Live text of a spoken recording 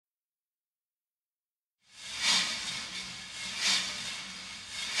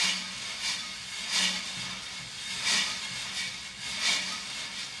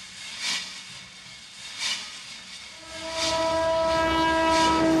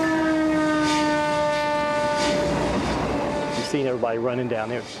seen everybody running down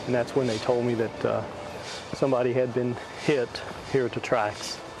there, and that's when they told me that somebody had been hit here at the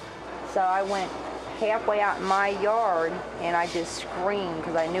tracks. So I went halfway out in my yard, and I just screamed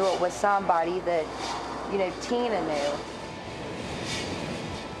because I knew it was somebody that, you know, Tina knew.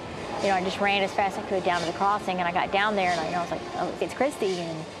 You know, I just ran as fast as I could down to the crossing, and I got down there, and I was like, oh, it's Christy,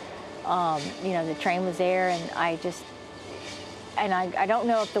 and you know, the train was there, and I don't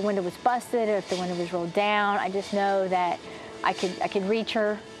know if the window was busted or if the window was rolled down. I just know that I could reach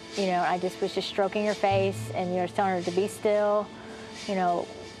her. You know, I just was stroking her face and, you know, telling her to be still. You know,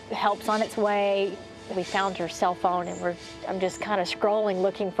 help's on its way. We found her cell phone, and I'm just kind of scrolling,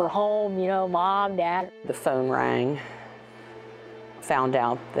 looking for home. You know, Mom, Dad. The phone rang. Found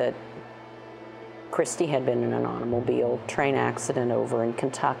out that Christy had been in an automobile train accident over in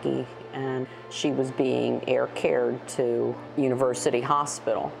Kentucky, and she was being air cared to University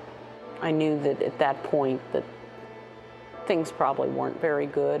Hospital. I knew that at that point that things probably weren't very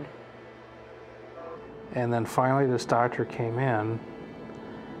good. And then finally this doctor came in,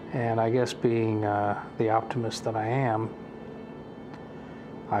 and I guess being the optimist that I am,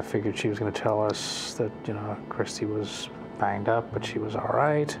 I figured she was going to tell us that, you know, Christy was banged up, but she was all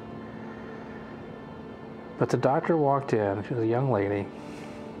right. But the doctor walked in, she was a young lady,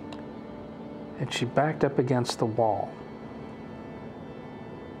 and she backed up against the wall.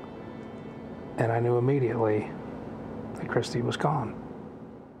 And I knew immediately that Christy was gone.